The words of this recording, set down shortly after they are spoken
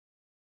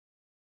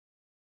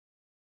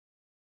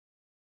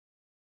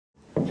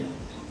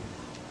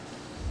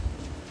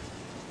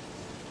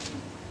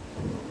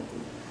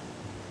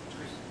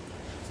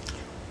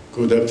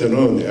Good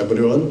afternoon,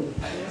 everyone.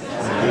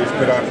 Yes,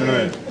 good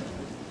afternoon.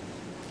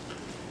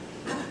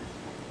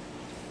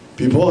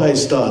 Before I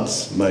start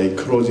my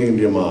closing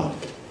remark,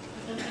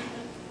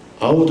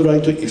 I would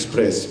like to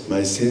express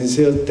my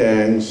sincere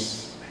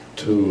thanks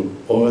to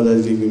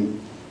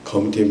organizing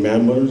committee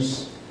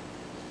members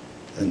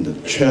and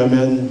the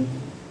chairman,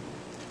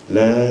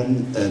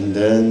 Len, and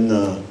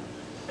then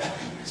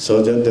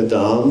Sergeant at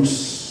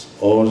Arms,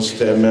 all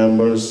staff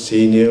members,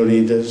 senior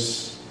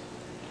leaders,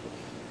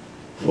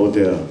 for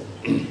their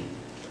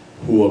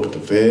who worked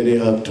very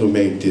hard to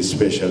make this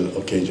special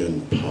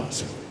occasion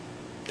possible.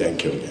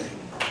 Thank you again.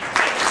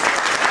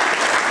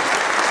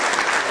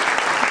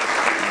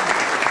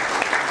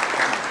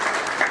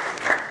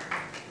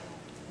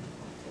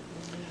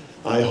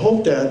 I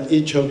hope that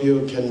each of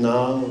you can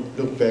now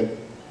look back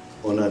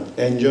on an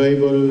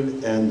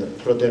enjoyable and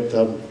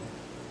productive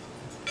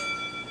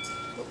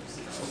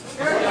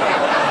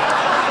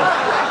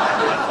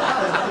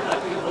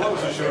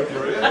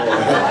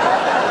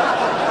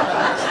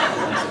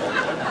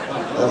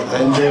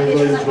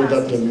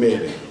productive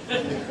meeting.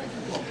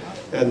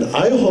 And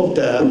I hope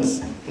that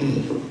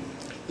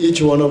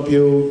each one of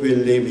you will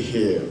leave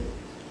here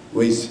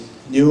with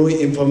new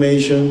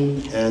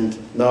information and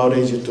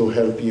knowledge to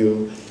help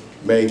you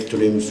make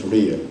dreams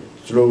real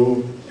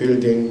through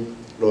building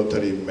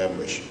Rotary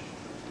membership.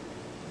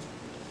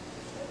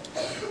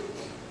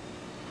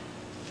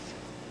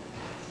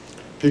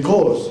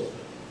 Because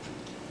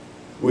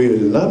we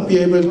will not be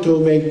able to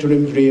make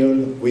dreams real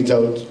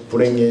without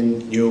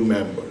bringing new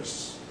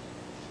members.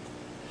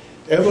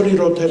 Every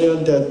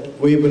Rotarian that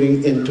we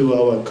bring into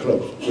our club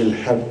will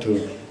help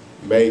to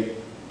make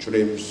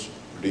dreams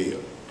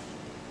real.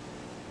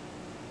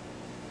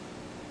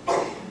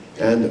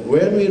 And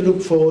when we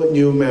look for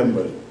new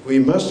members, we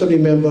must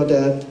remember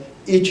that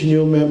each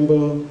new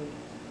member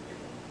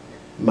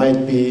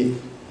might be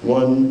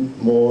one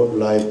more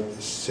life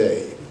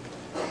saved.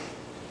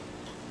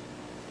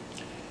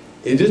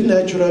 It is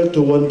natural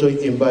to want to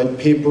invite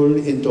people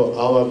into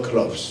our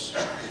clubs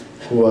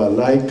who are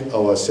like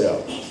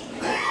ourselves.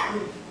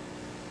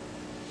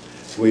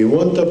 We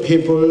want the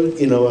people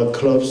in our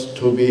clubs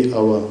to be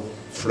our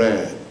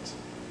friends.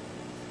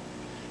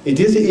 It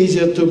is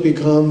easier to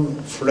become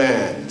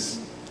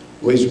friends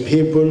with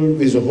people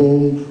with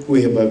whom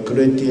we have a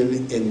great deal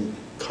in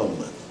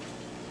common.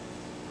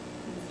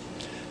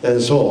 And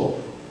so,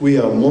 we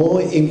are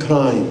more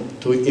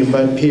inclined to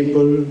invite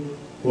people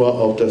who are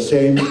of the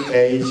same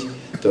age,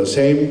 the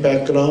same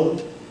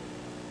background,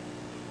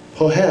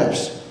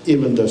 perhaps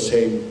even the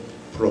same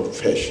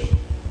profession.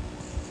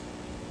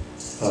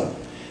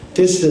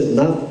 This is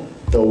not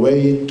the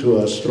way to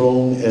a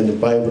strong and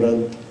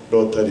vibrant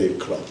Rotary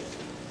club.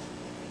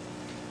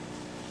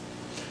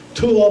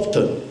 Too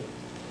often,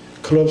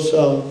 clubs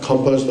are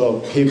composed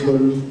of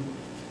people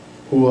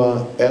who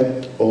are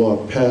at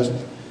or past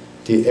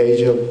the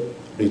age of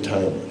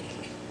retirement.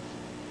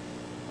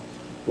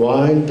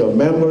 While the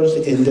members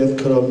in that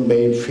club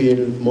may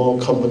feel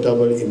more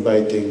comfortable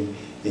inviting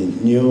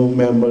in new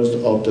members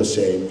of the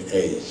same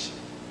age,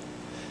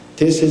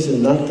 this is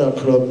not a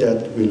club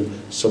that will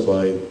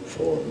survive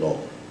for long.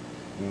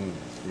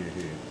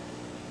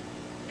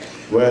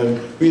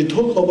 When we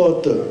talk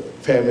about the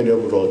family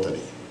of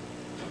Rotary,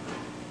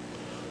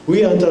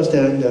 we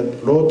understand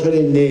that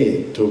Rotary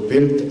need to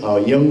build our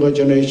younger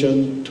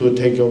generation to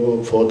take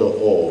over for the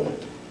old.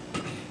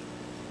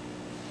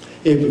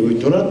 If we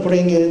do not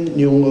bring in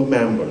newer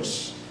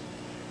members,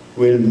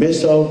 we'll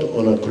miss out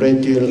on a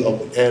great deal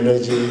of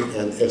energy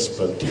and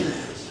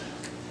expertise.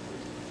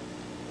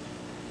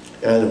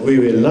 And we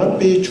will not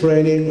be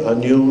training a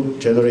new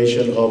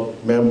generation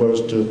of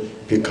members to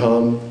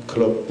become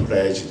club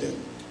president,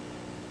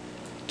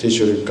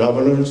 district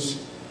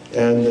governors,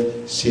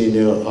 and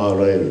senior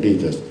RI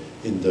leaders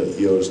in the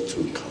years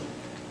to come.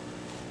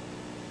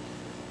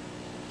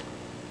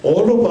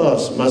 All of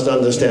us must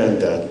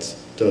understand that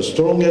the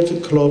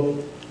strongest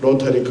club,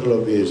 Rotary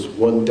Club, is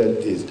one that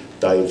is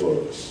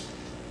diverse,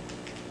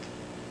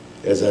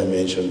 as I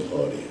mentioned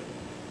earlier.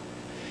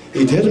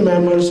 It has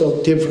members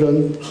of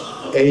different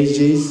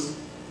ages,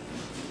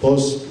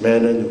 both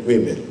men and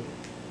women.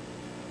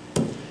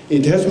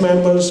 It has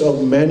members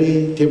of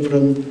many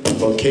different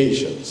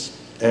vocations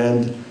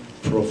and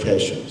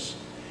professions.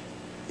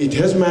 It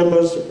has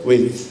members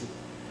with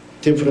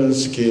different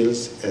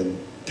skills and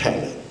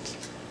talent.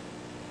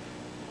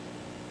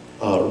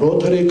 Our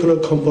Rotary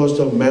Club composed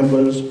of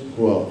members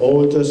who are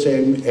all the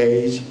same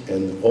age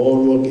and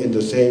all work in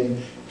the same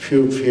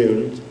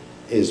field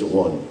is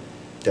one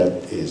that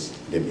is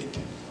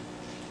limited.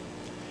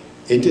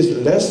 It is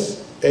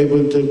less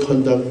able to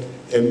conduct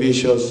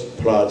ambitious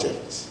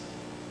projects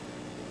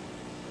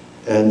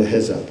and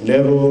has a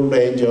narrow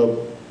range of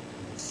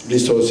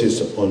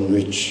resources on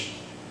which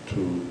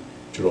to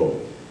draw.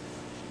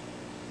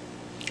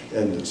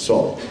 And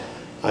so,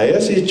 I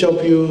ask each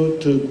of you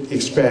to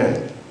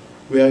expand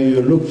where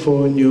you look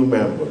for new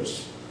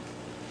members.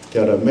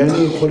 There are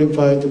many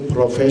qualified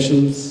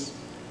professionals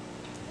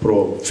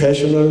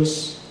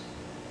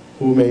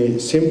who may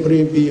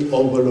simply be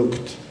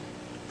overlooked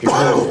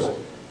because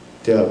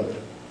their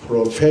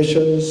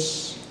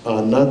professions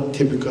are not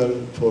typical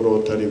for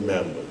Rotary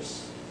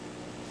members.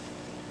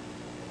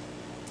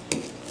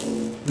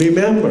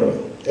 Remember,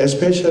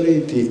 especially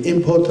the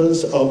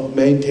importance of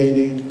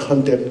maintaining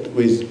contact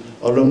with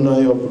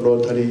alumni of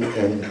Rotary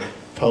and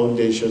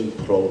foundation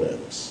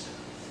programs.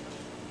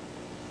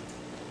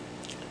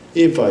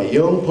 If a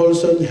young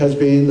person has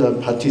been a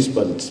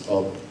participant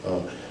of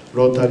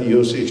Rotary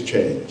Youth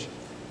Exchange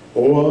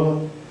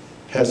or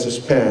has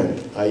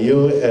spent a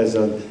year as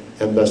an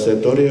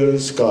ambassadorial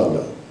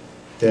scholar,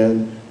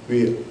 then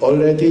we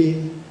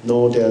already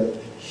know that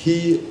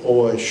he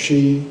or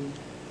she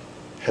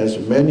has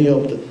many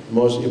of the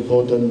most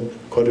important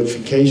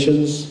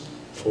qualifications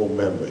for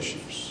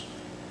memberships.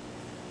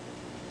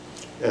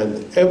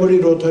 And every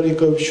Rotary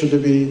Club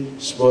should be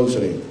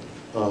sponsoring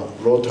a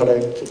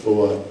Rotaract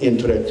or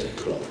Interact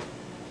Club.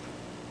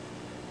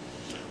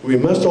 We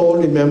must all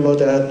remember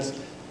that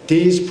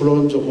these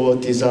programs were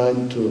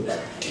designed to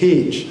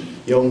teach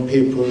young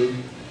people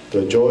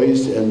the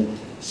joys and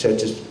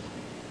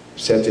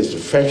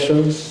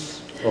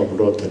satisfactions of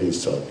Rotary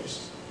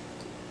service.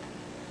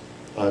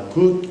 A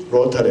good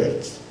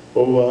Rotaract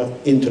or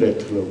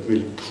Interact Club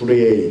will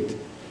create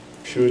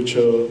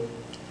future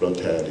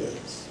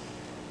Rotarians.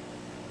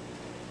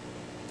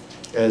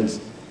 And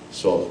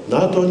so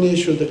not only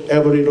should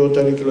every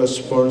Rotary Club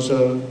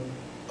sponsor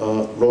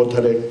a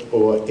Rotaract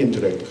or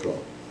Interact Club,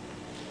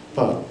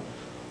 but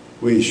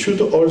we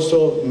should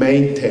also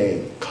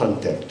maintain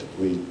contact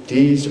with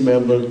these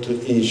members to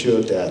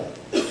ensure that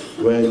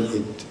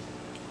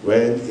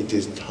when it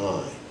is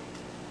time,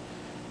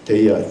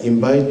 they are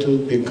invited to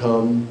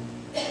become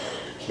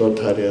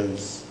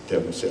Rotarians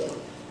themselves.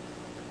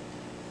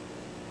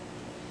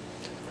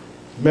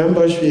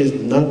 Membership is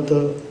not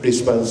the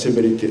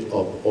responsibility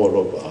of all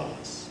of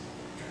us.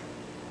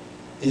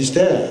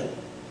 Instead,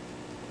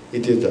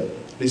 it is the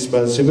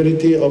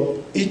responsibility of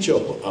each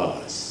of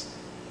us.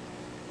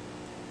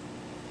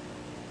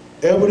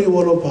 Every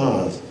one of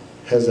us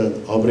has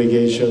an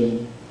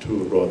obligation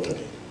to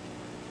Rotary.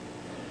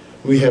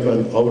 We have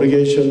an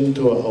obligation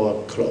to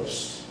our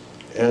clubs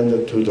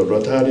and to the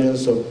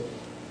Rotarians of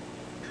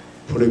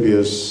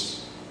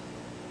previous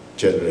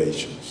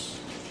generations.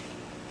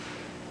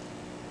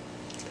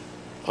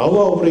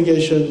 Our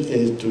obligation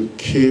is to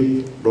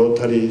keep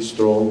Rotary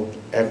strong,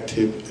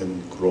 active,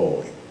 and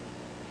growing.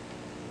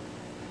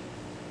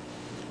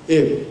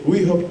 If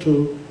we hope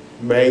to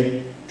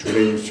make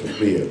dreams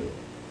real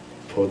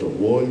for the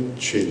world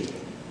children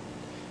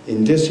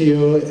in this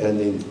year and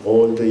in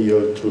all the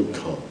years to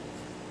come,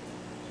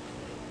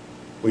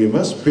 we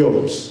must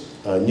build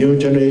a new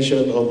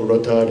generation of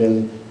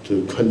Rotarians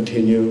to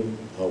continue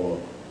our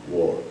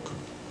work.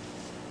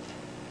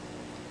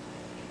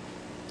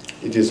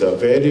 It is a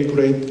very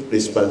great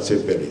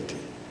responsibility.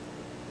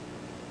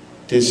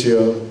 This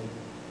year,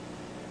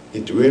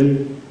 it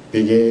will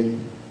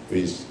begin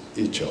with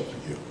each of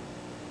you.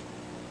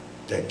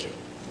 Thank you.